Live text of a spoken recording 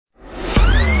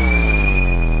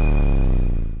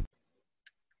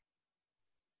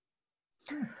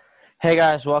Hey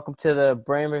guys, welcome to the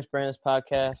Brainless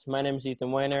podcast. My name is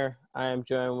Ethan Weiner. I am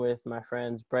joined with my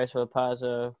friends Bryce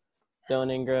Lopazzo,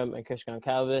 Dylan Ingram, and Chris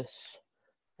Goncalves.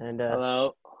 And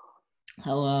Hello.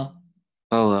 Hello.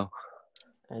 Hello.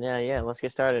 And let's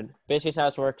get started. Basically, how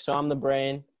it works. So I'm the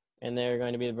brain, and they're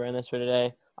going to be the brainless for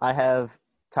today. I have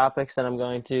topics that I'm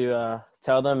going to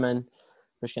tell them, and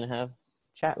we're just going to have a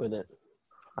chat with it.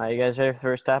 All right, you guys ready for the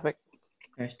first topic?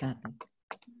 First topic.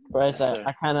 Bryce, Yes,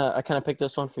 I kind of picked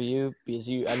this one for you because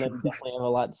I know you definitely have a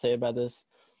lot to say about this.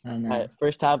 Oh, no. All right,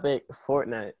 first topic,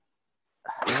 Fortnite.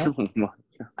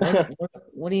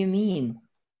 What do you mean?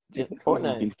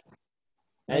 Fortnite.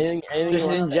 Anything Just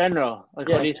you in want? general. What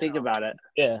do you think about it?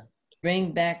 Yeah,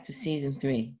 Bring back to season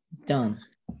 3. Done.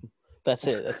 that's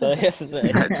it. That's all I have to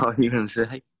say. That's all you can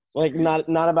say. Like not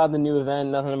about the new event,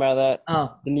 nothing about that.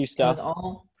 Oh, The new stuff.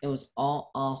 It was all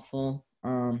awful.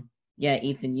 Yeah,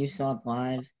 Ethan, you saw it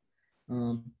live.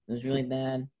 It was really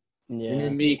bad. Yeah.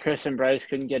 Me, Chris, and Bryce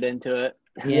couldn't get into it.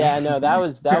 Yeah, I know that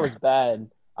was bad.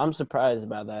 I'm surprised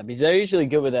about that because they're usually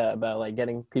good with that about like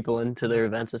getting people into their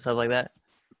events and stuff like that.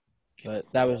 But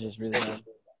that was just really bad.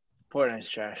 Fortnite's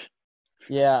trash.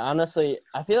 Yeah, honestly,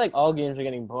 I feel like all games are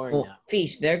getting boring Well,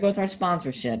 Fish, there goes our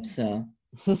sponsorship. So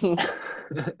now.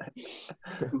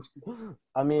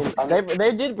 I mean,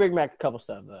 they did bring back a couple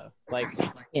stuff though, like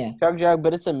yeah, Chug Jug,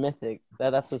 but it's a mythic.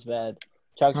 That's what's bad.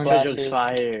 Chug Chug Jug's Splashes.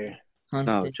 fire. No,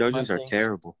 Hunted. JoJo's are Hunting.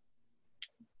 terrible.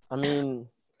 I mean,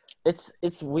 it's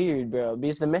weird, bro.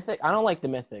 Because the mythic, I don't like the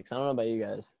mythics. I don't know about you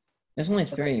guys. There's only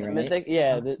 3, The right? mythic,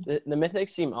 yeah, the mythics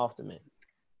seem off to me.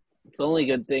 The only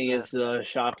good thing is the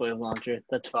shockwave launcher.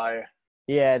 That's fire.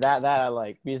 Yeah, that I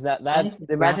like because that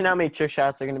imagine how many trick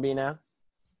shots are gonna be now.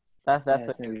 That's That's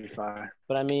the. gonna be fire.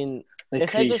 But I mean, Like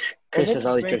if they Chris, just Chris has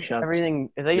all these bring trick shots. everything,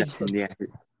 Yeah.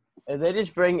 if they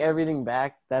just bring everything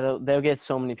back, they'll get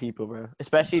so many people, bro.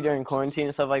 Especially during quarantine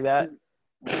and stuff like that.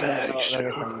 They'll get so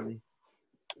many.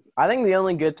 I think the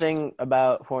only good thing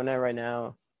about Fortnite right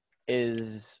now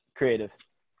is creative.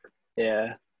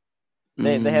 Yeah.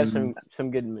 They have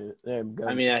some good moves.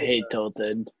 I mean, I hate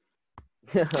tilted.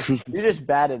 You're just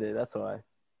bad at it. That's why.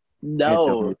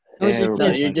 No. It was just No,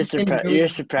 that you're just you're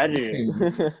just a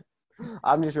predator.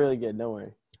 I'm just really good. Don't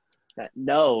worry.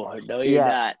 No, you're Yeah.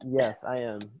 not. Yes, I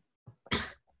am.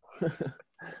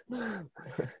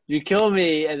 You kill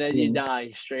me and then you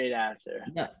die straight after.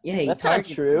 No, yeah, he That's not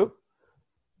targeted- true.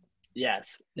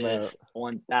 Yes, it No. is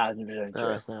 1,000% No,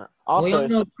 true. it's not. We Also, all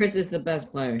know Chris is the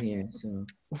best player here. So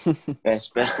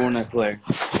Best Fortnite player.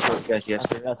 Yes.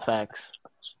 that's facts.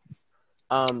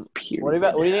 What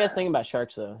do you guys think about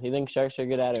sharks though? You think sharks are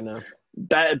good at it or no?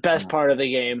 Best part of the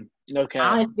game. No cap.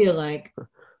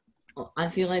 I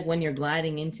feel like when you're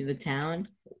gliding into the town,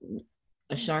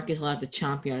 a shark is allowed to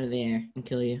chomp you out of the air and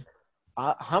kill you.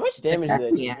 How much damage do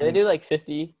they do? Yeah. Do they do like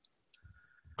 50?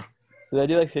 Do they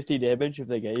do like 50 damage if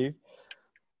they get you?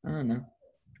 I don't know.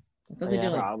 I thought Yeah, they did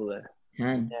like Probably.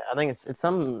 10. Yeah, I think it's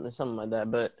something like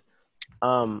that. But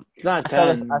It's not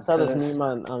I saw 10. this meme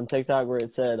on TikTok where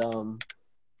it said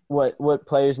what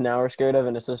players now are scared of,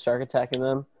 and it's a shark attacking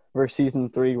them. Versus season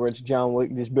 3 where it's John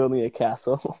Wick just building a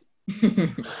castle.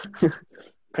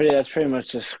 That's pretty much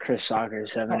just Chris Soccer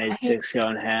 786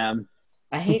 going ham.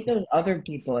 I hate those other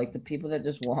people, like the people that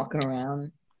just walk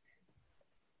around.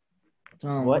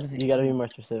 What? are they You got to be called? more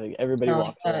specific. Everybody No,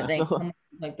 walks around. they come with,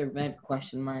 like their red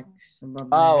question marks above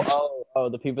their head. Oh,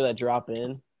 the people that drop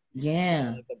in.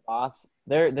 Yeah. Like the bots.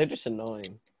 They're just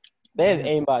annoying. They have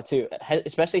Yeah. aimbot too,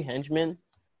 especially henchmen.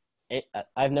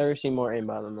 I've never seen more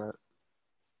aimbot than that.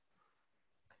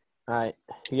 All right,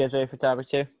 you guys ready for topic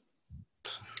 2?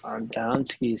 On down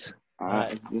skis.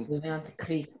 Alright. Moving on to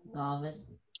Chris Goncalves.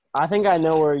 I think I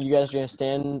know where you guys are gonna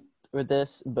stand with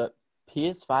this, but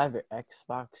PS5 or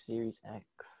Xbox Series X?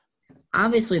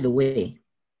 Obviously the Wii.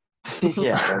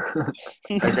 Yeah.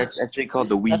 That's actually called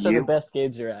the That's Wii where the U. best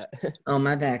games are at. Oh,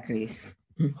 my bad, Chris.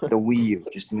 The Wii U.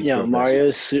 Just to make Yeah,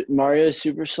 sure. Mario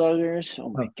Super Sluggers. Oh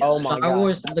my god. Oh my Star God,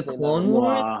 Wars, best the game Clone ever.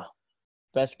 Wars? Wow.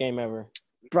 Best game ever.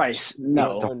 Bryce,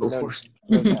 no.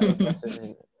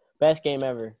 Best game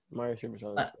ever. Mario Super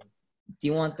Sonic. Do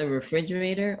you want the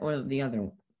refrigerator or the other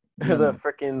one?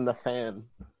 the fan.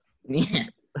 Yeah.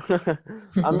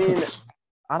 I mean,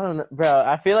 I don't know, bro.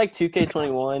 I feel like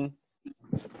 2K21.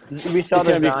 We saw It's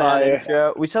the gonna be Zion fire.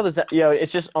 intro. We saw the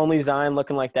it's just only Zion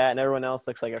looking like that, and everyone else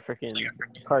looks like a freaking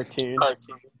cartoon.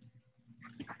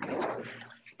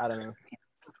 I don't know.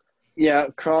 Yeah,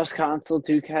 cross console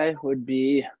 2K would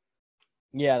be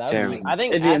Yeah, that would be, Terrible. I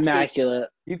think it'd be actually, immaculate.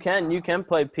 you can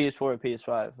play PS4 and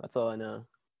PS5. That's all I know.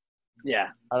 Yeah.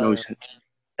 I don't No know. sense.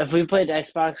 If we played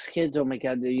Xbox kids, oh my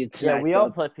god, dude, you'd Yeah, smack we all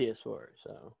them. play PS4,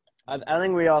 so I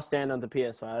think we all stand on the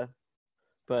PS5.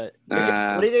 But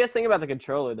what do you guys think about the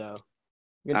controller though?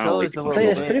 The I don't controller like is the a It's, little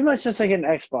like, it's bit. pretty much just like an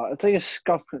Xbox. It's like a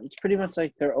scuff. It's pretty much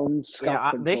like their own scuff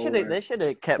Yeah, they controller should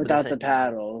have kept without the the same one.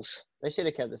 paddles. They should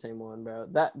have kept the same one, bro.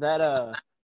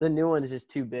 The new one is just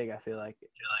too big. I feel like.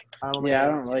 I don't Yeah, I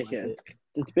don't like it.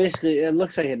 It's basically it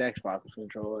looks like an Xbox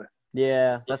controller.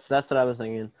 Yeah, that's what I was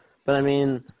thinking. But I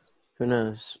mean, who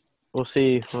knows? We'll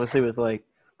see. We'll see with like.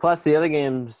 Plus the other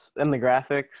games and the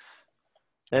graphics,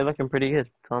 they're looking pretty good.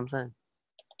 That's all I'm saying.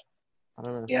 I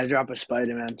don't know. Yeah, drop a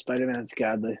Spider-Man. Spider-Man's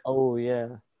godly. Oh yeah,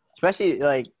 especially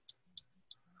like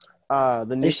the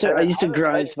new. I used to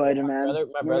grind My Spider-Man. brother,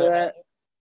 Remember that?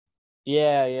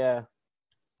 Yeah.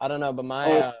 I don't know,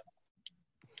 but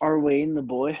R. Wayne, the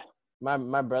boy.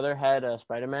 my brother had a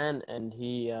Spider-Man, and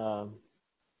he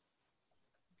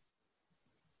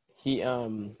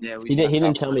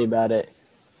didn't tell me about it,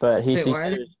 but he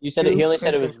said he only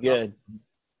said it was good.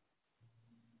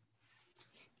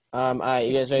 All right,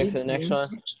 you guys ready for the next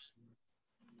one?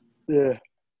 Yeah.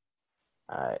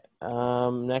 All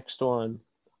right, next one.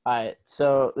 All right,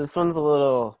 so this one's a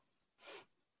little.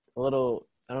 I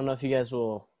don't know if you guys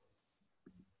will.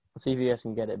 Let's see if you guys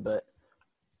can get it, but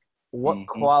what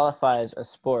qualifies a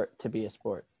sport to be a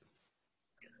sport?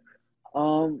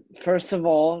 First of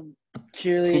all,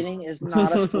 cheerleading is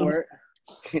not a sport.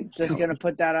 Just gonna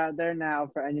put that out there now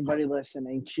for anybody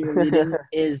listening. Cheerleading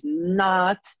is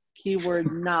not, keyword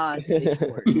not, a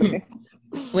sport.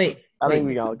 Wait, I think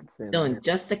we all can say that. Dylan,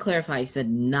 just to clarify, you said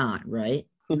not, right?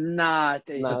 Not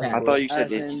a Not a sport. I thought you said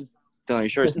As it. in- Dylan, you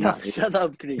sure it's not? Shut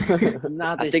up, Chris.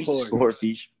 Not I a think sport. sport,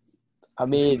 Fish. I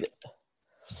mean,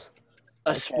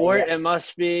 A sport, it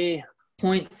must be.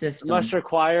 Point It system. must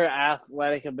require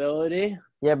athletic ability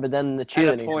yeah, but then the and a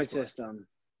cheerleading. point system.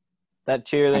 That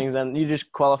cheerleading, then you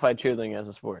just qualified cheerleading as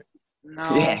a sport. No.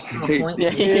 A point Yeah,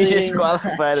 you just Cheerleading-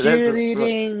 qualified it as a sport.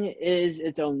 Cheerleading is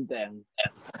its own thing.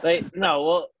 Like no,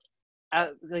 well,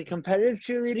 the competitive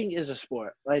cheerleading is a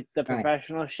sport, like the Right.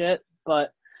 professional shit.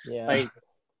 But Yeah. like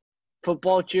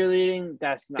football cheerleading,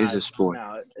 that's not Is a sport.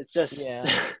 No, it's just Yeah.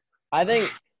 I think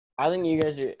you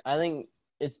guys are. I think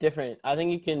it's different. I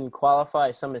think you can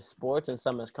qualify some as sports and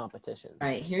some as competition. All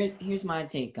right, here's my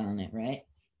take on it, right?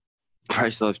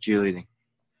 Bryce loves cheerleading.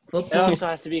 it Football, also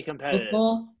has to be competitive.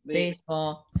 football, The-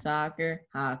 baseball, soccer,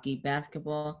 hockey,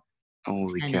 basketball.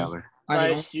 Holy tennis cow. are the Bryce,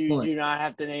 only you sports. do not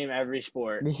have to name every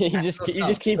sport. you just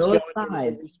keep Those going.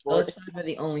 five. Every sport. Those five are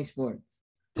the only sports.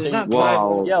 There's not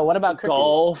Wow. five. Yo, what about cricket?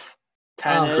 Golf,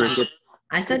 tennis, Cricket.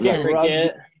 I said Yeah, tennis. rugby.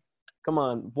 cricket, Come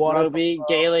on, water rugby, polo,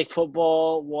 Gaelic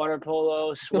football, water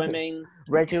polo, swimming.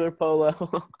 regular polo.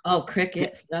 Oh,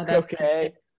 cricket. Forgot about Okay,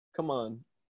 cricket. come on.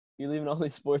 You're leaving all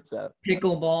these sports out.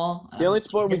 Pickleball. The only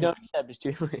sport we don't accept is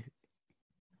cheerleading.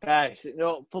 Facts.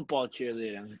 No, football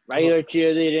cheerleading. Regular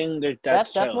cheerleading,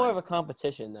 that's That's more chilling. of a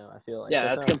competition, though. I feel like. Yeah,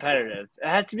 that's not- competitive. It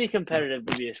has to be competitive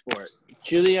to be a sport.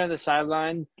 Cheerleading on the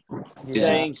sideline, Yeah.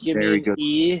 saying "give me Very an good.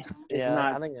 E" is Yeah,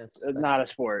 I not think that's not a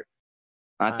sport.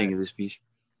 I think of this Fish.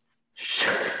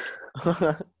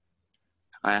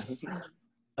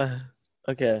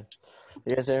 Okay.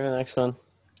 You guys ready for the next one?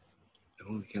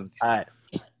 Holy cow. All right.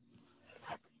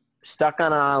 Stuck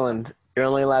on an island. You're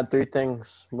only allowed 3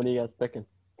 things. What are you guys picking?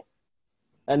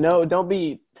 And no, don't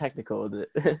be technical with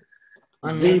it.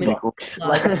 Unlimited,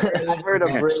 Like I've heard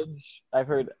a bridge. I've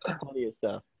heard plenty of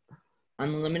stuff.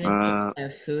 unlimited supply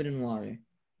of food and water.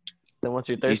 Then what's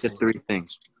your You third said thing? 3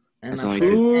 things. And That's my only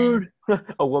third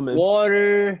Food, A woman.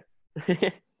 water,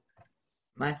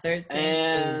 My third thing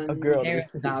and A girl. is pair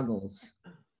of goggles.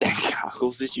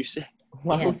 Goggles, did you say?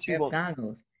 Why Yeah, would pair you of want?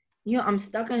 goggles. You know, I'm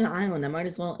stuck on an island. I might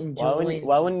as well enjoy.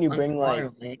 Why wouldn't you bring like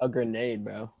underwater, a grenade,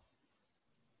 bro?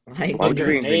 like, Why would you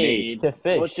bring a grenade? To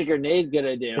fish. What's a grenade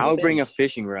gonna do? I would bring a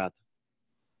fishing rod.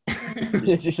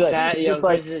 It's just like, Cat, yo, just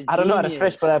like this is I don't know how to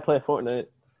genius. fish, but I play Fortnite.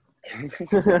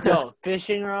 Yo,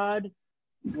 fishing rod,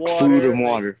 water, Food and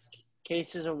water.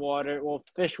 cases of water. Well,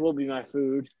 fish will be my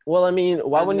food. Well, I mean,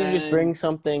 why And wouldn't you just then- bring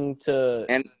something to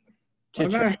And to,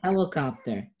 What tra- about a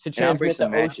helicopter? to And I'll bring transmit the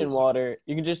some ocean matches. water?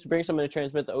 You can just bring something to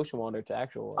transmit the ocean water to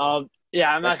actual water.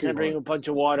 Yeah, I'm not That's gonna too bring hard. a bunch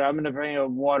of water. I'm gonna bring a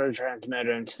water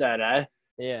transmitter instead, eh?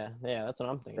 Yeah, that's what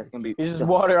I'm thinking. that's going to be. There's just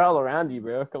water all around you,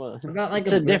 bro. Come on. What about like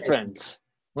What's a the bridge? difference?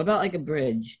 What about like a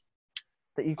bridge?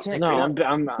 That you can't. No, bring-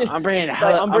 I'm bringing a It's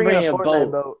like, I'm bringing a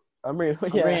Fortnite boat. I'm bringing.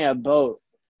 I'm Yeah. bringing a boat.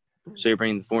 So you're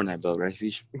bringing the Fortnite boat, right,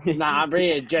 Fish? Nah, I'm bringing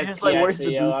a You're jet just ski. like, where's the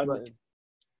Actually, yo. boost button?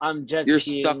 I'm jet You're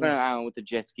skiing. stuck on an island with a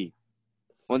jet ski.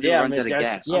 Once Yeah, it runs I'm a out of jet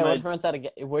gas. ski. Yeah, I'm what a- if it runs out of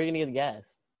gas? Where are you gonna get the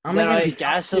gas? I'm Then gonna I get get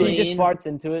gasoline. He just farts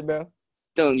into it, bro.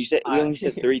 Dylan, you said we Alright. only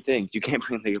said 3 things. You can't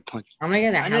bring like a bunch. I'm gonna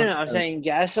get a I know. I'm houseboat. saying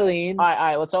gasoline. All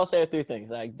right. Let's all say 3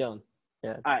 things. Like done.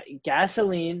 All right,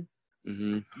 gasoline,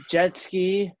 Mm-hmm. jet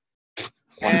ski,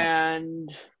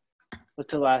 and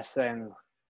what's the last thing?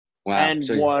 Wow. And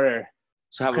water.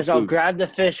 So how about Because I'll food? grab the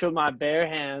fish with my bare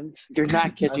hands. You're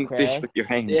not catching fish Okay. with your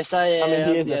hands. Yes, I am. I mean,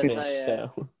 he is a yes, fish, I am.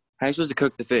 so How are you supposed to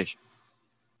cook the fish?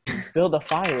 build a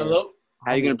fire. Hello?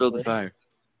 How are you going to build the Obviously. fire?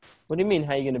 What do you mean?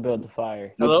 How you gonna build the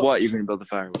fire? With Hello? what you're going to build the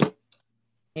fire with?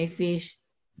 Hey, fish.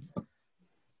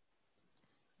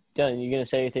 Dylan, you gonna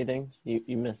say anything?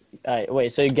 You missed. All right,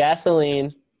 wait. So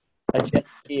gasoline, a jet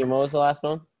ski, and what was the last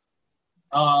one?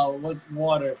 With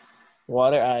water.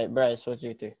 Water. All right, Bryce, what's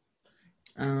your three?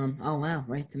 Oh wow,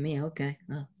 right to me. Okay.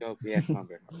 Oh. Oh, yeah, come on,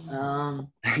 bro.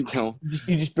 Don't.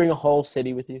 You just bring a whole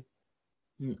city with you.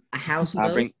 A houseboat.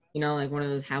 I'll bring. You know, like one of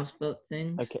those houseboat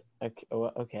things. Okay.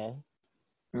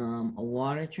 A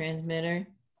water transmitter,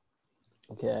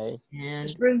 Okay. and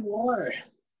Just bring water.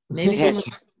 maybe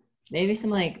Yes. some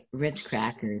like Ritz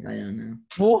crackers. I don't know.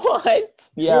 What?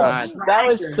 Yeah, Alright. that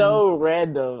was so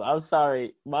random. I'm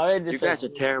sorry. My man just You said guys are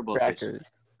terrible at this. crackers.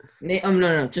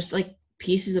 No, just like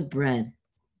pieces of bread.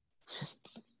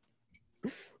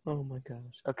 Oh my gosh.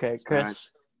 Okay, Chris. Alright.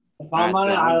 If I'm Alright, on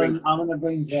so an I'll island, bring- I'm gonna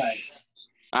bring bread.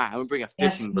 Alright, I'm going to bring a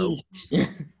fishing boat.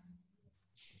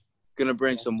 Going to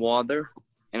bring some water.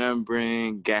 And I'm going to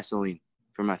bring gasoline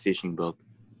for my fishing boat.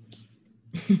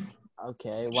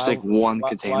 Okay. Just like one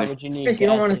container. Why would you need? Chris, you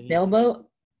don't want a gasoline? sailboat?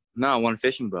 No, I want a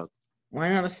fishing boat. Why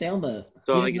not a sailboat?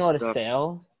 So You I just get know how to stuff.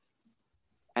 sail.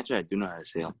 Actually, I do know how to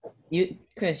sail.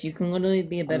 Chris, you can literally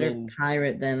be a better mean-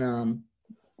 pirate than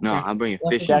No, Jack- I'm bringing a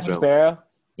what's his fishing Jack name? boat. Sparrow.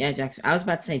 Yeah, Jackson. I was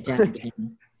about to say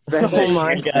Jackson. Oh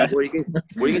my god. What are you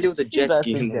gonna do with the jet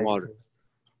ski in the water?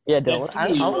 Yeah, Jet Dylan. ski, I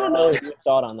want to know your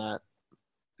thought on that.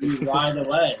 You ride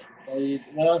away.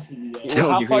 What else do you do? Dylan,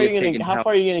 How you're far are gonna you get gonna? taken How out.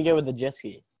 far are you gonna get with the jet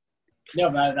ski?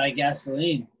 No, but like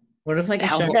gasoline. What if like a Yeah,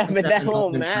 shark? but comes out that of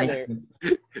won't nowhere and matter. bites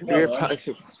you? You're No,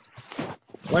 probably-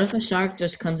 What if a shark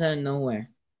just comes out of nowhere?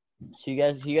 So you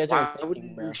guys Why are would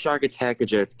thinking, bro. a shark attack a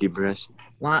jet ski, Briss?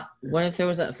 What if there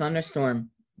was a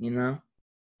thunderstorm? You know.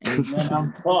 And then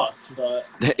I'm fucked, but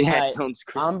Yeah, Alright, don't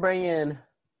screw. I'm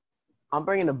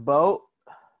bringing a boat.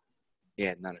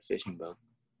 Yeah, not a fishing boat.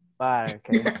 Fire.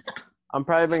 Okay. I'm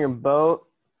probably bringing a boat,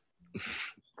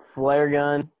 flare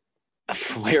gun, A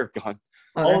flare gun.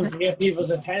 to get people's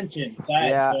attention. Thanks,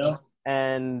 Yeah. Phil.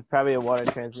 and probably a water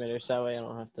transmitter. So that way I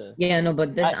don't have to. yeah, no,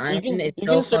 but this You island can is you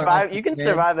so can far survive. off You the can grid.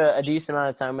 survive a decent amount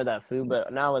of time without food,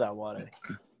 but not without water.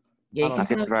 Yeah, I you can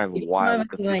can survive a you can while survive with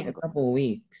the for like fishing a boat. couple of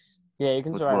weeks. Yeah, you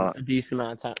can With survive what? a decent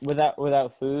amount of time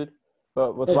without food,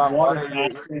 but Like without water water.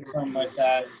 fasting or something like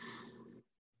that.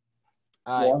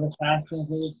 All Water fasting, I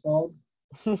think it's called.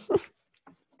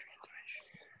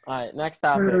 right. Next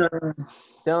topic.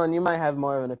 Dylan, you might have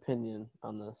more of an opinion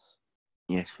on this.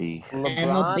 Yes, we. LeBron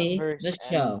MLB, versus the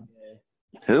show.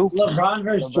 Who? LeBron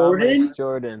versus LeBron Jordan. versus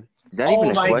Jordan. Is that even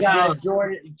Oh a my question? God,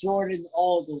 Jordan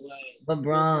all the way.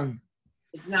 LeBron.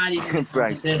 It's not even a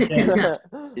Bryce. competition.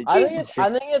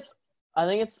 I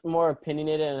think it's more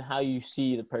opinionated in how you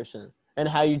see the person and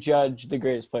how you judge the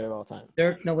greatest player of all time.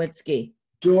 Dirk Nowitzki.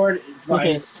 Jordan,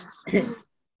 Bryce.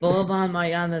 Boban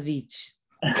Marjanovic.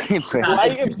 Why are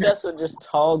you obsessed with just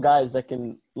tall guys that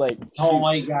can like Tall shoot?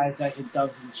 white guys that can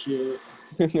dunk and shoot.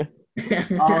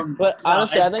 But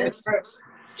honestly, I think it's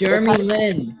Jeremy how-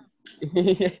 Lin.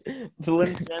 the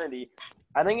insanity.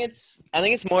 I think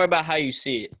it's more about how you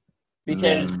see it.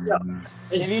 Because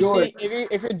It's if you Jordan. see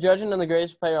if you're judging on the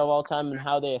greatest player of all time and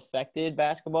how they affected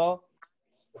basketball,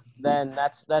 then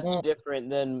that's Well- different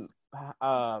than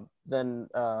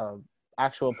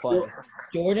actual play.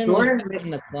 Jordan was good in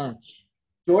the clutch.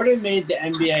 Jordan made the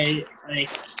NBA like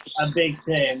a big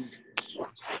thing.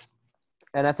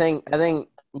 And I think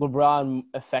LeBron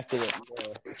affected it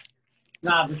more.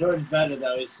 Nah, but Jordan's better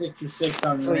though. He's 6 for 6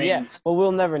 on Well, yeah. rings. Well,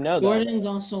 we'll never know that. Jordan's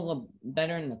also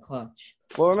better in the clutch.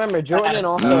 Well, remember Jordan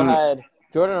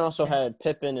also had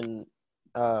Pippen and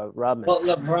Rodman. But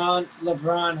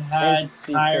LeBron had And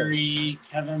Steve Kyrie,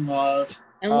 Kevin Love.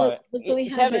 And look what we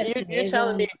have. Kevin, you're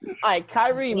telling me, all right,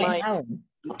 Kyrie might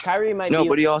No, be.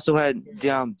 but he also had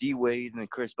D Wade and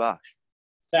Chris Bosh.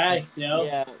 Facts, yo.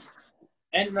 Yeah,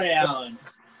 And Ray Allen.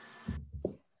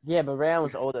 yeah, but Ray Allen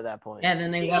was old at that point. Yeah,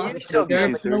 then they Yeah, lost he was still to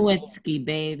Dirk good, but- Nowitzki,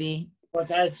 baby. But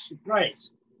that's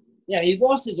Bryce. Yeah, he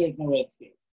lost to Dirk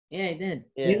Nowitzki. Yeah, he did.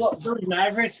 He Yeah. lost those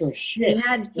Mavericks were He shit.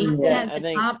 had Yeah, had I the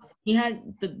think- top. He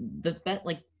had the best,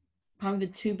 like probably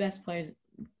the two best players,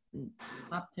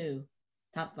 top 2,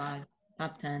 top 5,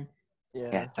 top 10.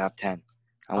 Yeah, top 10.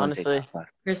 I want to say Honestly. top 5.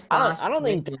 Chris I Bosh. don't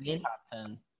think Wade. Dirk's top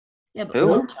 10 Yeah, but Who?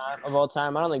 of all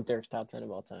time. I don't think Dirk's top 10 of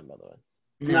all time. By the way.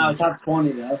 No, top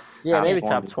 20 though. Yeah, Top maybe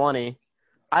 20. top 20.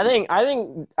 I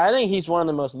think he's one of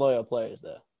the most loyal players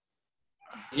though.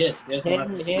 Yes,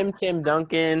 Him, Tim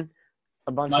Duncan,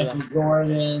 a bunch of Michael them.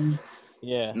 Jordan,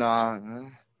 Yeah. No.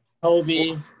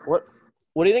 Kobe. What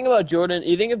do you think about Jordan?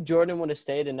 You think if Jordan would have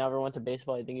stayed and never went to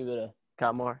baseball, you think he would have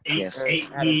got more? Yes.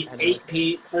 Eight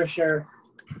Pete for sure.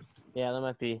 Yeah,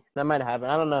 that might happen.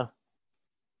 I don't know.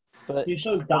 But He's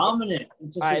so dominant.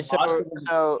 It's just all right,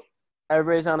 so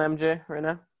everybody's on MJ right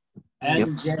now.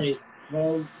 MJ.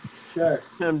 Well, sure.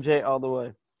 MJ all the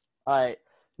way. All right.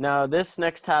 Now this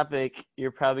next topic,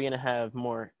 you're probably gonna have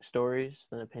more stories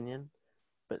than opinion.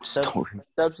 But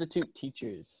substitute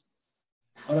teachers.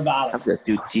 What about I've him? got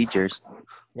 2 teachers.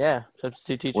 Yeah,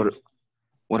 substitute teachers.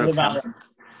 What about him?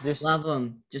 Just Love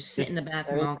them. Just sit in the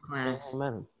bathroom all class.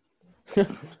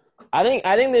 I think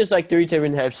there's like 3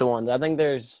 different types of ones. I think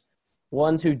there's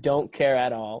ones who don't care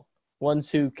at all, ones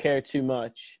who care too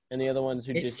much, and the other ones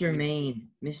who just. Mr.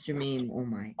 Maine. Oh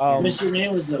my. Oh, Mr.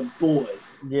 Maine was a boy.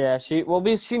 Yeah, she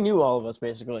knew all of us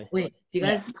basically. Wait, do you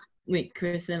guys? Wait,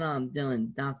 Chris and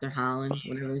Dylan, Dr. Holland,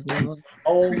 whatever his name was.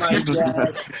 Oh my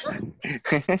god.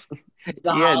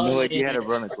 He had no idea how to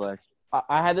run a class.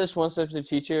 I had this one substitute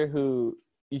teacher who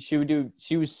she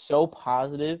was so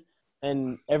positive,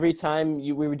 and every time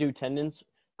we would do attendance,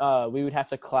 we would have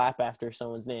to clap after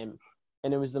someone's name,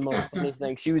 and it was the most funniest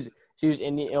thing. She was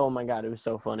in the, oh my god, it was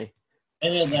so funny.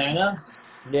 In Atlanta?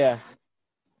 Yeah.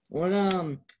 What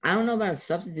I don't know about a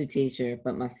substitute teacher,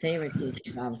 but my favorite teacher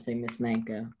is obviously Miss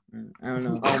Manko. I don't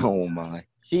know. Oh my.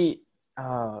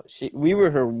 We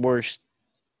were her worst.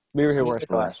 We were her worst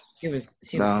class. She was.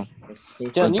 No.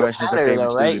 Dylan, you Bryce had was a her favorite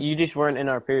though, right? student. You just weren't in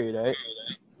our period, right?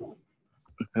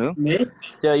 Who? Me?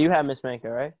 Dylan, you had Miss Manko,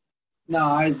 right? No,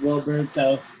 I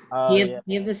Roberto. He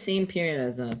had the same period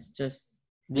as us, just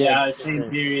Yeah, same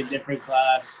period, different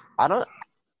class.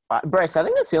 Bryce, I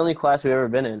think that's the only class we've ever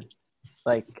been in.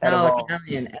 Like, out of all.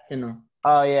 Italian, ethanol.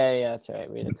 Oh yeah, that's right.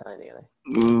 We had Italian together.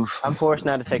 Oof. I'm forced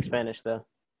now to take Spanish though.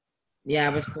 Yeah, I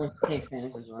was forced to take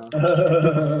Spanish as well.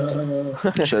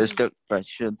 Should have stuck. Right,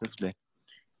 should have today.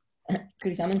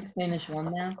 Chris, I'm in Spanish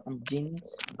 1 now. I'm a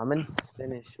genius. I'm in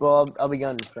Spanish. Well, I'll be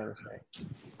going in Spanish. Right?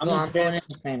 I'm going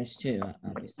into Spanish too,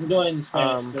 obviously. I'm going to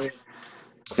Spanish too.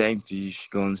 Same fish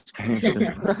going Spanish.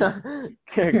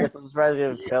 Chris, I'm surprised you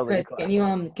haven't failed any Chris,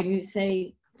 classes. can you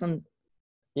say some?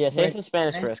 Yeah, say Right. some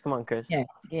Spanish for us. Come on, Chris. Yeah,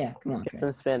 come on. Get Chris.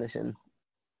 some Spanish in.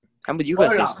 How about you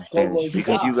guys say Hola, some Spanish? ¿cómo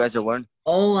Because está? you guys are learning.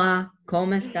 Hola,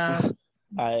 ¿cómo estás?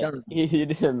 You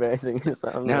did embarrassing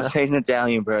yourself. Now say it in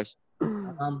Italian, Bryce.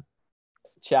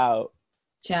 Ciao.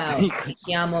 Ciao, mi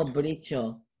chiamo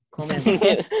Bricio. Come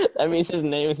estás? That means his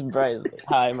name is Bryce.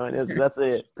 Hi, my name is. That's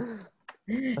it.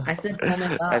 I said come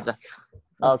estás.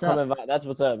 Oh, What's up? come by. That's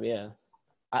what's up. Yeah.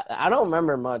 I don't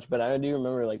remember much, but I do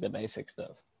remember like the basic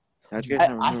stuff. How'd you guys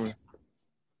not remember?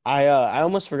 I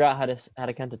almost forgot how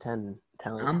to count to 10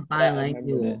 Italian. I'm But I remembered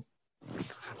bilingual.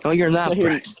 No, you're not, it.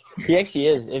 Bryce. He actually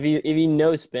is. If he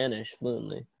knows Spanish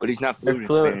fluently. But he's not fluent in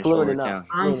Fluent- Spanish fluent or enough. Italian.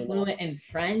 I'm Fluent fluent in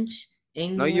French,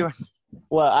 English. No, you're.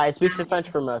 Well, I speak the French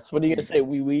from us. What are you gonna say?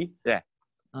 Oui, oui.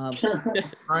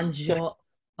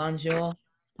 Bonjour,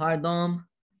 pardon.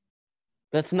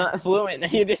 That's not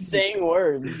fluent. You're just saying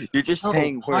words. You're just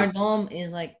saying words. Pardon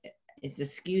is like it's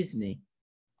excuse me.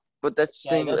 But that's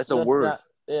saying that's a word. Not,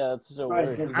 yeah, that's just a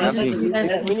word. I'm just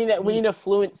We need a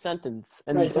fluent sentence.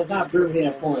 And Right, so it's not proving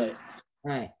a point.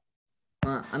 Right.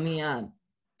 Let me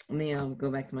go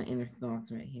back to my inner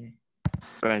thoughts right here.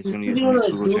 Bryce, when You you want use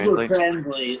to Google Google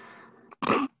Translate.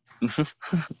 Translate.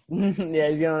 yeah,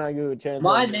 he's going on Google Translate.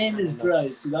 My name is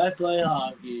Bryce, and I play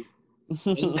hockey.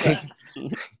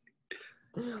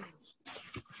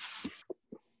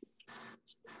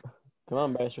 Come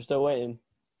on, Bryce. We're still waiting.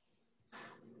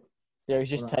 Yeah, he's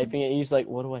just typing it. He's like,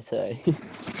 "What do I say?"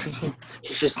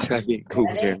 It's just typing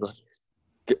Google Translate.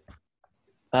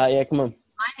 Yeah, come on.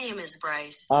 My name is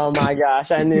Bryce. Oh my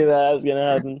gosh, I knew that was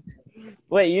gonna happen.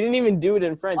 Wait, you didn't even do it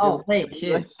in French. Oh, wait, shit.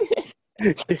 English.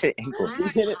 You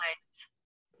did it.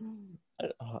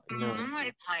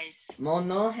 My Bryce. Mon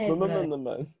nom est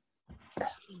Bryce.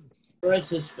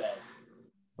 Bryce is fed.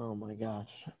 Oh my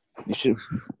gosh. You should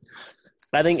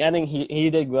I think he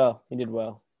did well. He did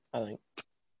well. I think.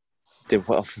 did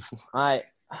well. All right,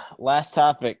 last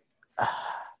topic.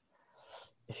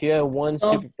 If you had one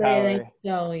Don't say it ain't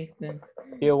superpower, so, Ethan.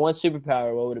 if you had one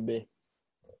superpower, what would it be?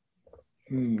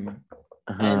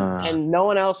 Uh, And no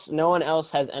one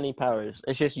else has any powers.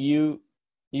 It's just you.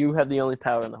 You have the only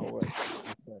power in the whole world.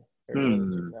 I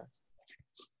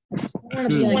want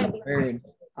to be like a bird.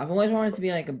 I've always wanted to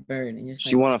be like a bird and just.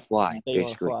 She want to fly, So you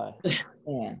want to basically.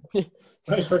 fly. Yeah.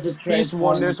 Bryce was a He just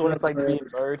wonders what it's like to be a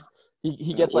bird.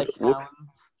 He gets like Whoop.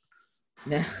 talons.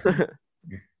 Yeah.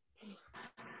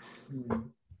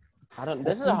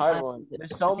 This is a hard one.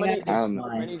 There's so many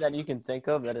that you can think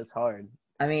of that it's hard.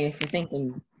 I mean, if you're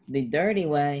thinking the dirty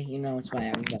way, it's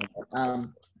whatever.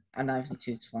 I'd obviously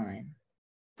choose flying.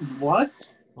 What?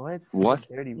 What?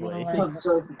 Dirty You know, boy.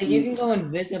 like, you can go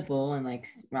invisible and like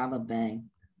rob a bank,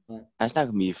 but That's not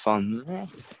gonna be fun.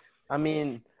 I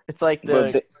mean, it's like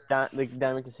But the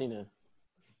Diamond Casino.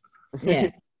 yeah,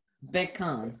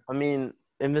 Bitcoin. I mean,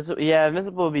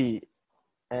 invisible would be.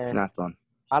 Not fun.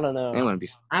 I don't It know. wouldn't be.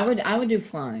 I would do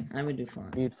flying.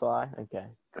 You'd fly, okay.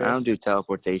 I don't do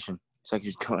teleportation, so I can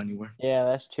just go anywhere. Yeah,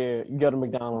 that's true. You go to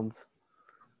McDonald's.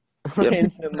 Yep.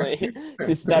 Instantly,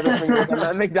 you stab your fingers on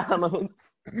that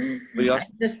McDonald's. But you also,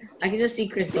 I can just see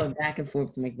Chris go back and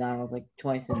forth to McDonald's like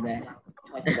twice a day.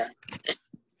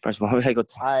 first of all, why would I go?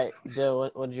 Joe,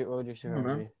 what would your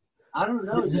superpower be? I don't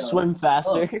know. Just swim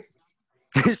faster.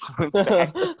 Swim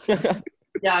fast.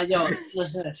 Yeah, yo,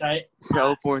 listen, right?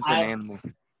 Teleport to an animal.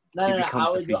 No, He no, no.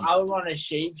 becomes the I would want to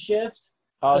shape shift.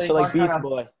 Oh, So so like if I'm Beast trying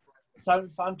Boy. So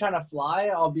if I'm trying to fly,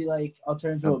 I'll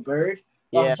turn into a bird. If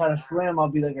Yeah. I'm trying to swim, I'll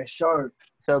be like a shark.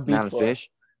 So Beast Not a Boy. fish.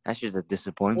 That's just a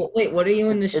disappointment. Well, wait, what are you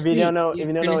in the street? If you don't know turn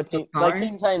what into a Teen car?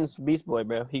 Teen Titans Beast Boy,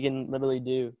 bro, he can literally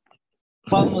do.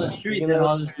 If I'm on the street, then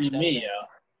I'll just be me,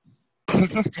 yo.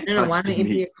 No, why don't you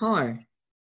be a car?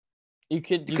 You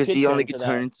could Because you could he only turn can into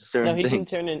turn that. into certain No, he can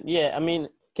things. turn in. Yeah, I mean,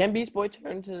 can Beast Boy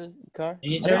turn into a car?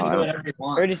 And you turn No, into I whatever you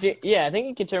want. Or does he? Yeah, I think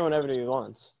he can turn whenever he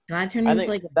wants. Can I turn I into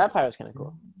think like that power's kind of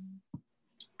cool.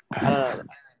 I don't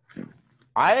know.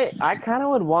 I kind of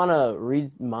would want to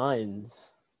read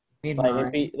minds, read like minds?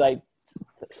 it'd be like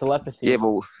telepathy. Yeah,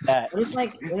 but that.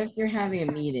 What if you're having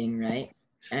a meeting, right?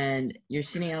 And you're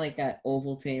sitting at like that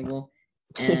oval table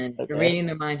and Okay. you're reading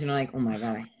their minds and you're like, oh my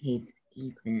god, I hate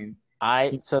Ethan.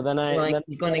 So then You're like then,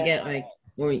 he's gonna get like,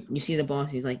 or you see the boss,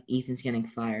 he's like, Ethan's getting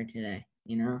fired today,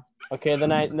 okay,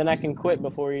 then I can quit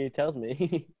before he tells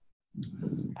me.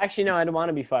 Actually, no, I don't want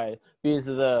to be fired because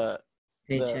of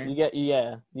Paycheck.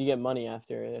 you get money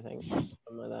after it, I think, something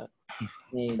like that.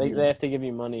 Maybe. They have to give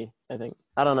you money, I think.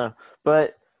 I don't know,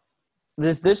 but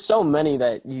there's so many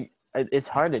that it's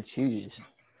hard to choose.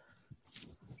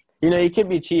 You could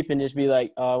be cheap and just be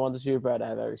like, oh, I want the superpower to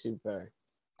have every superpower.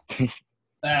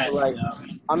 That, Like,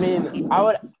 I mean, I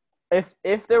would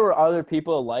if there were other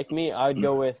people like me, I'd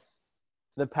go with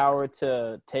the power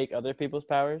to take other people's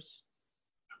powers.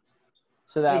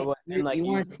 So that way, you, like you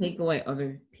want to take away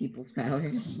other people's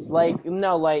powers? like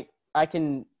no, like I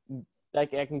can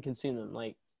consume them,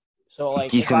 like so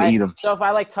like You can eat them. So if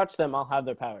I like touch them, I'll have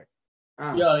their power.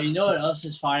 Oh. yo, you know what else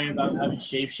is fire about having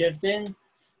shapeshifting?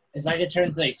 Is I could turn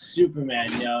into like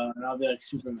Superman, yo, and I'll be like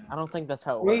Superman. I don't think that's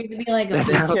how it Or works. you could be like a That's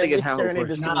big, not- I don't think You it's can't how just it turn works.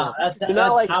 into Nah, Superman. that's You're not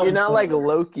how like it works.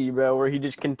 Loki, bro, where he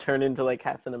just can turn into like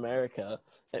Captain America,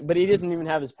 but he doesn't even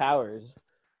have his powers.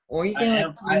 or you I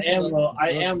can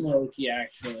am Loki,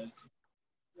 actually.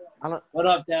 I don't. What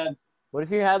up, Dad? What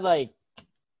if you had like?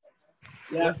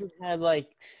 Yeah. What if you had like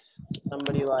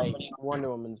somebody like Wonder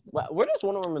Woman's? Where does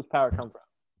Wonder Woman's power come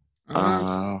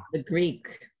from? the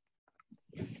Greek.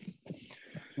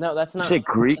 No, that's not. You said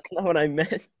Greek? That's not what I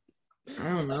meant. I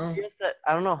don't know.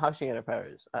 I don't know how she got her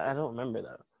powers. I don't remember though.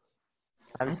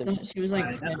 I I haven't seen. thought she was like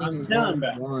I'm fighting telling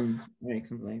you. one, like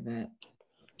something like that.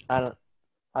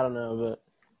 I don't know,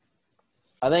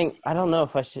 but I don't know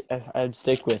if I'd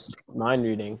stick with mind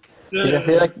reading. 'Cause I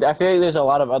feel like there's a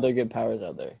lot of other good powers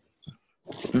out there.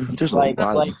 There's Like a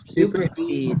lot. like Super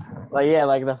speed. like yeah,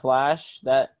 like the Flash.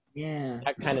 That Yeah.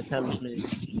 kind of tempts me.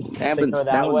 happens go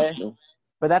that way.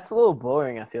 But that's a little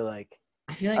boring. I feel like.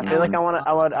 I feel I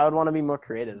would want to be more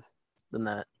creative than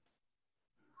that.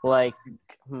 Like,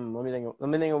 let me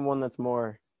think of one that's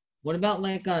more. What about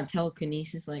like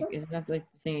telekinesis? Like, isn't that like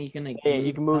the thing you can like? Yeah,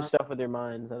 you can move stuff with your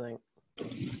minds. I think.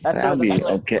 That'd be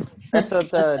okay. That's what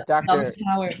the doctor.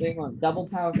 Double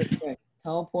power for quick.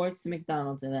 Teleports to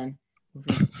McDonald's and then with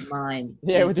his mind.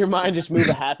 Yeah, with your mind, just move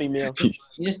a Happy Meal.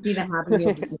 You just see the Happy Meal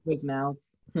in his mouth.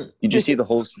 You just see the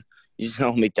whole. You just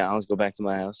know McDonald's go back to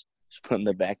my house. Just put them in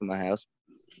the back of my house.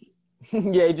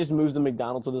 Yeah, he just moves the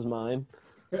McDonald's with his mind.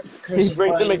 Chris He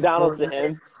brings the playing McDonald's to Fortnite.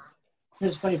 him.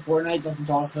 Chris playing Fortnite doesn't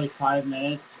talk for like 5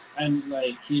 minutes, and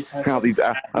like he just has. I'll be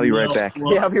right back.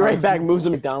 Yeah, I'll be right back. Moves the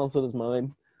McDonald's with his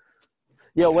mind.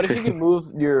 Yo, what if you could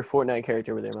move your Fortnite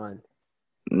character with your mind?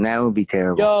 That would be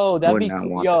terrible. Yo, that'd Would be not cool.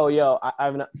 want Yo, I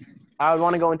would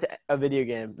want to go into a video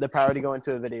game. The power to go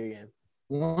into a video game.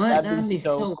 What? That'd be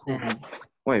so cool. sad.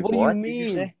 Wait, What what? do you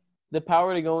mean? The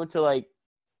power to go into like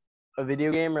a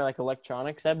video game or like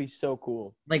electronics, that'd be so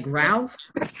cool. Like Ralph?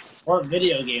 What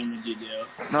video game would you do?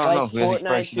 Like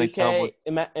Fortnite, 2K,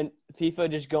 and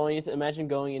FIFA. Just imagine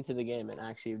going into the game and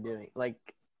actually doing like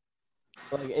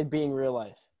it being real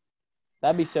life.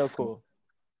 That'd be so cool.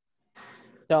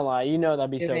 Don't lie. You know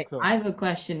that'd be so Okay, cool. I have a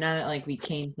question now that like we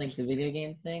changed like the video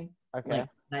game thing. Okay. Like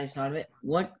I just thought of it.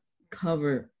 What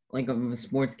cover like of a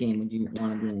sports game would you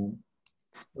want to be in?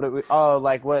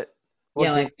 Like what? Yeah,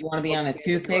 game- like you want to be on a what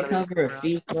game 2K you wanna be cover or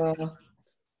playing? FIFA?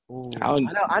 Ooh.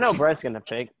 I know Brett's gonna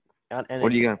pick. What are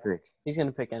you gonna pick? He's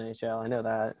gonna pick NHL. I know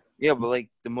that. Yeah, but like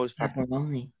the most popular. Platform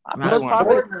only. I Right.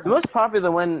 probably The most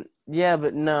popular one. Yeah,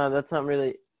 but no, that's not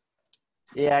really.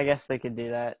 Yeah, I guess they could do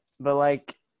that, but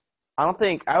like, I don't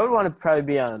think I would want to probably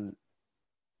be on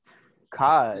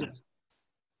COD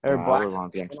or I Black. would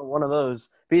want to be on- One of those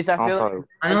because I I'll feel like. probably-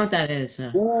 I know what that is.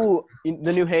 Ooh,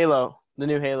 the new Halo.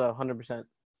 100%.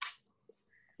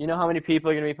 You know how many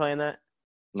people are gonna be playing that?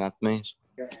 Not me.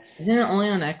 Isn't it only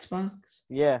on Xbox?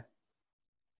 Yeah.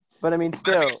 But I mean,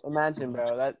 still, imagine,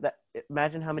 bro.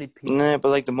 Imagine how many people. Nah, but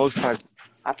like the most part,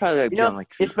 I probably like You be know, on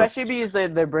like FIFA. especially because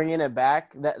they're bringing it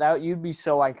back. That you'd be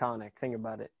so iconic. Think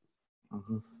about it.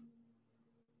 Mhm.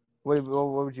 What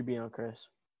would you be on, Chris?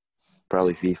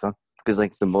 Probably FIFA because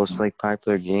like it's the most like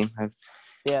popular game.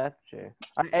 Yeah, sure.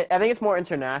 I think it's more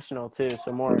international too,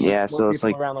 so more. Yeah, more so it's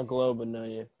people like- around the globe would know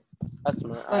you. That's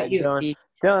smart. What about you, Pete?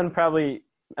 Dylan probably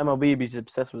MLB be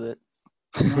obsessed with it.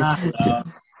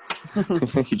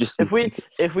 You just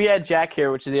If we had Jack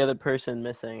here, which is the other person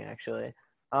missing, actually,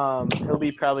 he'll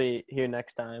be probably here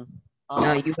next time.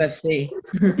 No, UFC.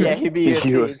 Yeah, he'd be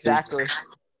UFC, UFC. exactly.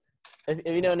 If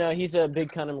you don't know, he's a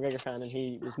big Conor McGregor fan, and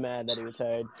he was mad that he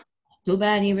retired. Too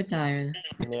bad he retired.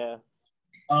 Yeah.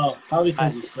 Oh, probably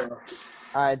because he sucks.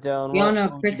 All right, Dylan. We all what know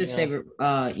would you Chris's be on? favorite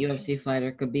UFC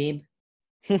fighter, Khabib.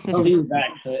 Khalid back.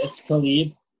 It's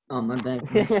Khalid. Oh, my bad.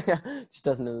 Just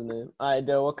doesn't know the name. All right,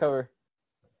 Dylan, what cover?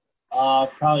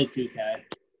 Probably 2K.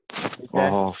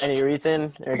 Oh. Any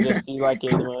reason, or just you like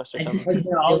it the most, or I just-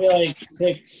 something? I'll be like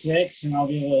 6'6", and I'll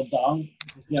be able to dunk.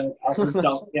 Yeah, I'll just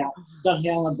dunk down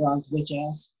LeBron's bitch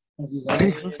ass. I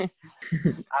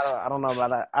don't know about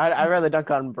that. I'd rather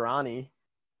dunk on Bronny.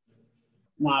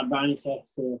 Nah, Bronny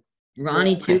sucks too.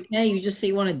 Ronnie 2K? You just say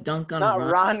you want to dunk on Not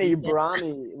Ronnie, 2K?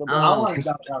 Bronny. I LeBron. want to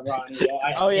dunk on Ronnie.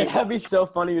 Yeah, Oh yeah, that'd be so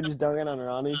funny. You're just dunking on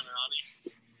Ronnie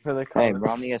for the Hey, cover.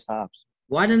 Romney has hops.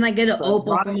 Why didn't I get an So,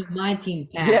 opal Ronnie- from my team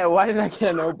pack? Yeah, why did I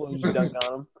get an opal and just dunk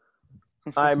on him?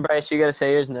 All right, Bryce, you gotta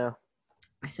say yours now.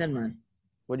 I said mine.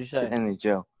 What'd you say?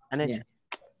 NHL. And it's Yeah.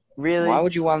 really. Why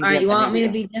would you want to All be right, you on want me to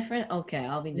NHL? be different? Okay,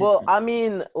 I'll be different. Well, I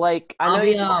mean, like I I'll know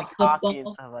be, you like hockey and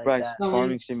football. stuff like Bryce, that.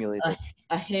 Farming Simulator.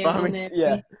 a Hail Farming, Mary.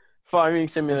 yeah, farming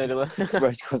simulator.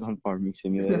 Bryce goes on Farming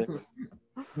Simulator.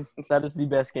 That is the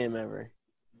best game ever.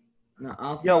 No,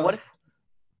 I'll Yo, throw- what if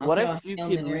I'll what throw if a you Hail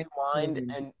could Mary. rewind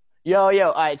and yo,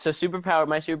 all right, so superpower,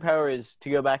 my superpower is to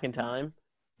go back in time.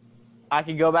 I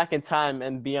could go back in time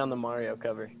and be on the Mario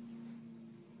cover.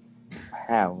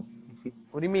 How?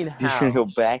 What do you mean You're how? gonna go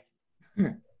back?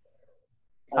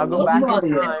 I'll go love back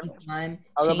Mario. in time.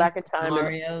 I'll go back in time and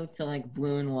Mario to like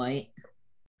blue and white.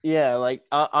 yeah, like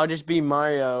I'll just be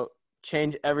Mario,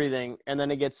 change everything, and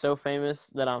then it gets so famous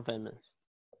that I'm famous.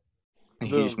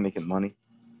 You're just making money.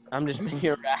 I'm just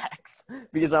making racks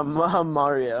because I'm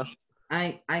Mario.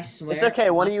 I swear. It's okay.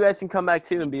 One of you guys can come back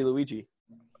too and be Luigi.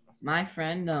 My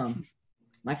friend,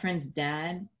 my friend's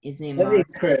dad is named Maybe Mario.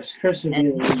 Chris. Chris would be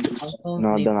And- the also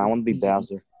No, named then I want to be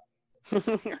Bowser.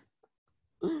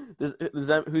 Is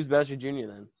that who's Bowser Jr.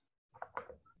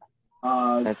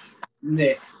 then?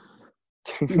 Nick.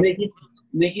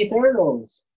 Nicky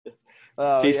Turtles.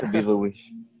 Oh, Fish yeah. would be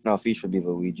Luigi. No, Fish would be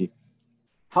Luigi.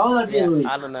 How would that be Yeah, Luigi?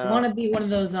 I don't know. I want to be one of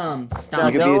those No,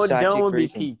 stop. You could be a sidekick Dylan would be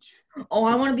racing. Peach. Oh,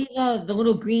 I want to be the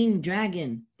little green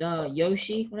dragon, the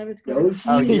Yoshi, whatever it's called. Yoshi?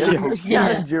 Oh, yeah. Yeah. It's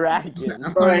not a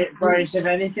dragon. Bryce, if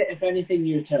anything,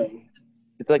 you're Toad.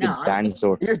 It's like No, a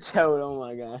dinosaur. You're Toad. Oh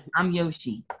my god. I'm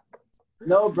Yoshi.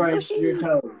 No, Bryce, you're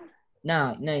Toad.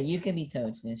 No, you can be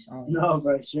Toadfish. No,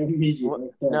 Bryce, you're Luigi. What?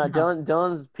 You're No, Toad.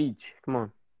 Dylan's Peach. Come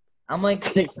on. I'm like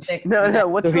 6'6". No.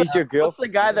 What's So he's your what's the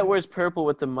guy that wears purple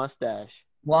with the mustache?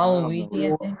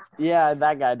 Waluigi, I think. Yeah,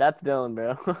 that guy. That's Dylan,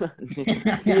 bro.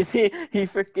 he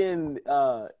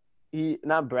freaking he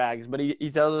not brags, but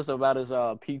he tells us about his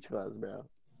peach fuzz, bro.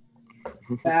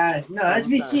 No, that's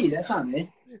VT. That's not me.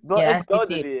 But Yeah, it's both of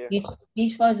VT. you.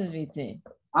 Peach Fuzz is VT.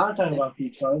 I'm not talking about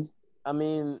Peach Fuzz. I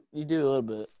mean, you do a little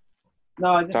bit.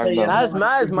 No, I just Talk say about-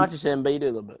 Not as much as him, but you do a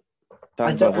little bit.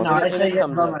 I Talk don't about know. what? I say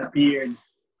Comes about up. my beard.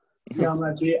 Yeah,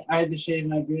 my beard. I had to shave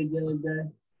my beard the other day.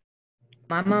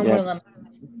 My mom Yeah. would let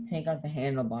me take out the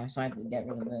handlebar, so I had to get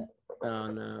rid of it. Oh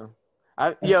no.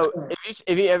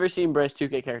 If you ever seen Bryce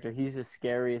 2K character, he's the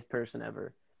scariest person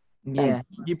ever. Yeah.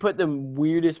 You put the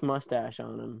weirdest mustache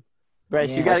on him.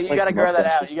 Bryce, Yeah. you gotta That's like grow that out.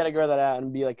 mustaches. You gotta grow that out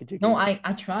and be like a 2K. No, I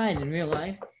tried in real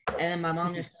life, and then my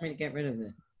mom just told me to get rid of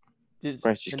it.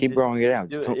 Just keep growing it out.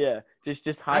 Do Just it, don't- yeah.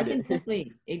 Just I hide can it.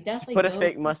 definitely, it definitely Put a goes-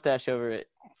 fake mustache over it,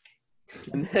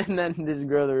 and then just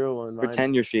grow the real one.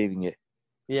 Pretend you're shaving it.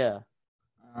 Yeah.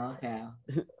 Okay.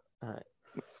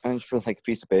 And just put like a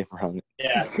piece of paper on it.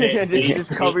 Yeah.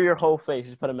 just cover your whole face.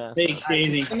 Just put a mask. Fake on.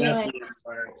 shaving. I mean, like- definitely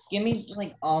work. Give me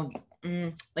like August,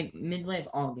 like midway of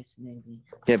August maybe.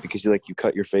 Yeah, because you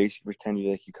cut your face. You pretend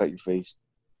you cut your face.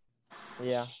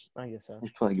 Yeah, I guess so.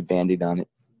 Just put like a Band-Aid on it.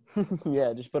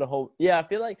 Yeah, just put a whole. Yeah, I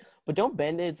feel like, but don't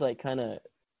band-aids like kind of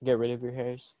get rid of your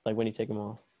hairs, like when you take them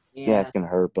off? Yeah, it's gonna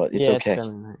hurt, but it's yeah, okay. It's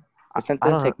gonna hurt. It's not I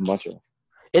don't doesn't take much of it.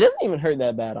 It doesn't even hurt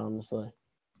that bad, honestly.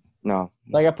 No.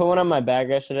 Like I put one on my back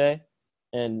yesterday,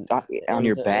 and On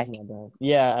your back? It wasn't that bad.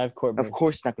 Yeah, I have cord burn. Of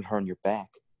course, it's not gonna hurt on your back.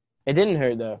 It didn't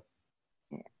hurt though.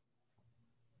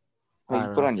 I Like, you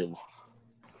don't put know. on your.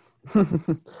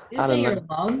 You I say don't your know.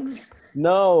 lungs?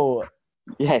 No,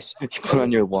 Yes, you put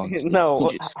on your lungs. no.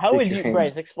 You just How stick would your you, hand-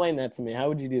 Bryce? Explain that to me. How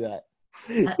would you do that?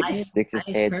 He just sticks his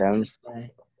head heard down. this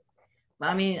way. But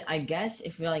I mean, I guess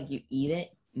if you like you eat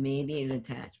it, maybe it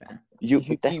attach, man. If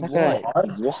you That's eat not gonna.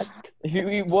 what? What? If you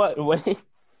eat what? Wait.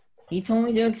 He told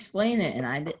me to explain it, and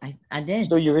I did.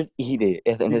 So you're gonna eat it,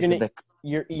 and You're it's gonna- like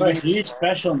You're Bryce, eating. you need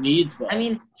special needs, bro. I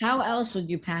mean, how else would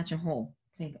you patch a hole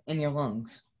in your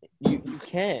lungs? You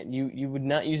can't. You would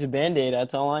not use a band-aid.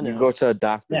 That's all I know. you go to a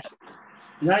doctor. Yeah.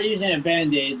 You're not using a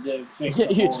Band-Aid to fix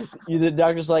a hole. The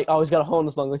doctor's like, oh, he's got a hole in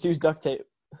his lung. Let's use duct tape.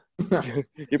 You're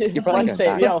probably Flex gonna tape,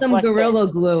 die. yeah. Put some flex tape.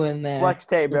 Gorilla Glue in there. Flex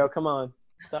tape, bro. Come on.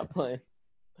 Stop playing.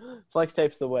 Flex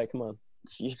tape's the way. Come on.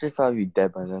 You should probably be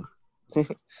dead by then.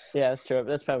 Yeah, that's true.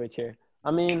 That's probably true. I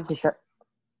mean,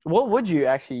 what would you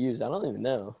actually use? I don't even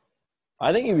know.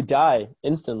 I think you would die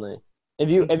instantly. If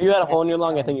you had a hole in your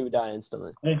lung, I think you would die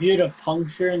instantly. If you had a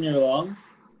puncture in your lung,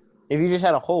 If you just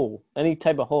had a hole, any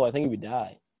type of hole, I think you would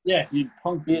die. yeah, if you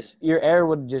puncture. Your air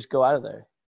would just go out of there.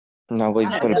 No, but you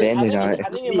I put a think- Band-Aid on I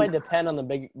it. think it might depend on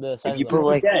the size If you of the put hole.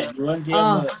 like, Yeah, you wouldn't be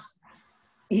able to.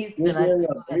 Ethan, I You're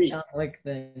saw gonna that breathe. John Wick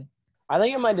thing. I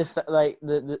think it might decide, like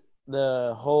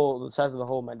the hole, the size of the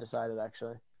hole might decide it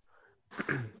actually.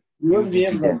 You wouldn't be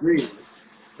able to breathe.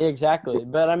 Exactly,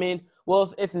 but I mean,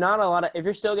 well, if not a lot of, if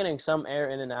you're still getting some air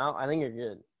in and out, I think you're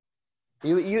good.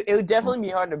 It would definitely be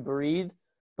hard to breathe,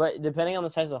 but depending on the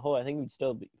size of the hole, I think you'd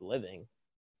still be living.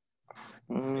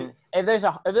 mm, If there's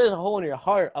a hole in your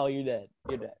heart, oh, you're dead.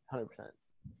 You're dead, 100%.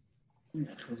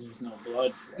 Because there's no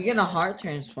blood. You get a heart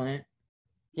transplant.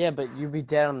 Yeah, but you'd be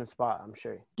dead on the spot. I'm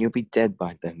sure. you'll be dead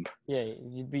by then. Yeah,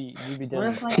 you'd be dead. What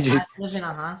on if the like spot. Just- I live in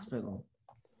a hospital?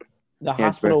 The Yeah,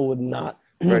 hospital would not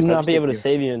Bryce, not I'll be able to take you.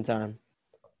 save you in time.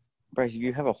 Bryce, if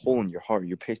you have a hole in your heart,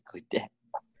 you're basically dead.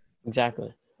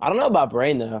 Exactly. I don't know about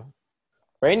brain though.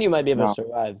 Brain, you might be able No. to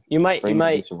survive. You might. Brain You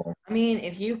might. can survive. I mean,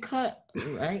 if you cut,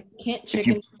 right? Can't If you-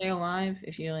 chickens stay alive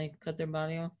if you like cut their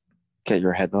body off? Get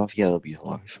your head off, yeah, they'll be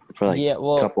alive for like Yeah.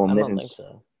 Well, couple of I don't think minutes.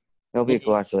 so. They'll be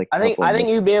alive for like. I think couple of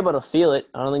minutes. you'd be able to feel it.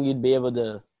 I don't think you'd be able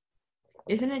to.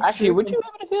 Isn't it Actually, true would that- you be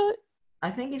able to feel it? I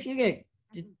think if you get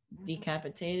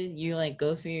decapitated, you like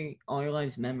go through all your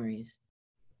life's memories.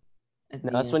 At No,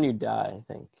 the that's end. when you die.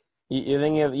 I think. You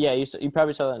think of you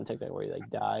probably saw that in TikTok where you like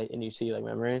die and you see like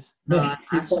memories. No, Yeah,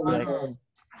 I saw, like-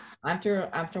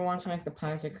 after watching like the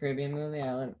Pirates of the Caribbean movie,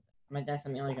 my dad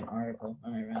sent me like an article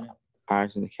and I read it.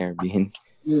 Pirates in the Caribbean.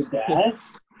 Your dad?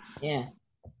 Yeah,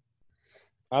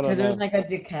 I don't because know. there's like a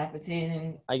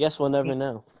decapitating. I guess we'll never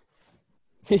know.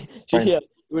 Yeah,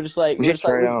 we're just like We should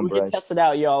try it out on we can Bryce. test it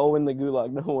out, y'all. Win the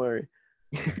gulag. Don't worry.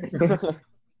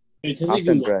 It's I'll send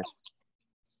illegal. Bryce.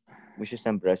 We should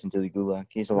send Bryce into the gulag.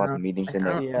 He's a lot of meetings in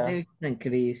there. Yeah. I think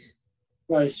Chris.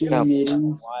 Bryce, you're No.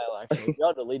 meeting. While actually,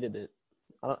 y'all deleted it.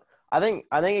 I think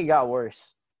it got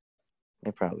worse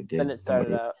They probably did. than it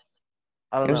started out.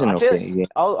 I don't It was know. an I feel okay like game.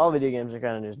 all video games are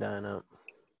kind of just dying out.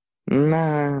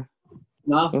 Nah.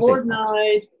 Not Don't say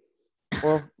Fortnite.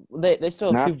 Well, they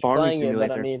still Not keep Farming playing it, but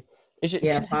I Simulator. mean, it's just,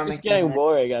 Yeah, it's Farming just getting Simulator.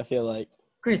 boring. I feel like.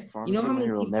 Chris, Farming you know how many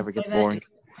Simulator will people never play get that in boring.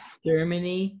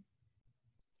 Germany?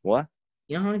 What?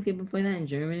 You know how many people play that in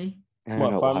Germany? I don't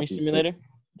What know Farming how Simulator?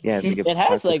 Yeah, they get It has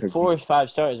Pirates of like the 4 or 5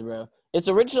 stars, bro. It's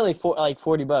originally like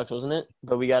 $40, wasn't it?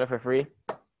 But we got it for free.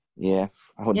 Yeah,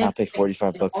 I would not pay in-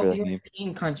 $45 in for all that game.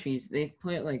 European countries, they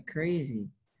play it like crazy.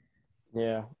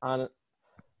 Yeah.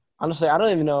 Honestly, I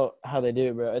don't even know how they do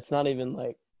it, bro. It's not even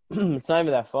like it's not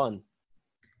even that fun.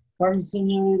 Farming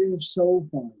Simulator is so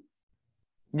fun.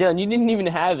 Yeah, and you didn't even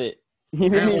have it. You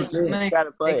didn't Yeah, even like, try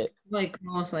to play they- it. Like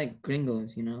almost like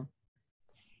gringos, you know?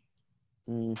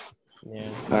 Yeah.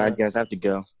 All right, guys, I have to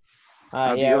go.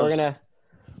 Yeah, Adios.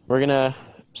 we're gonna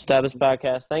stop this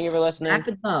podcast. Thank you for listening. Wrap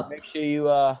it up. Make sure you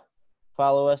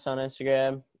follow us on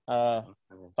Instagram.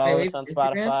 Follow Wait, us on Instagram?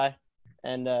 Spotify.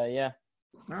 And yeah,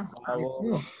 Wow, we'll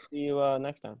cool. see you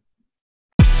next time.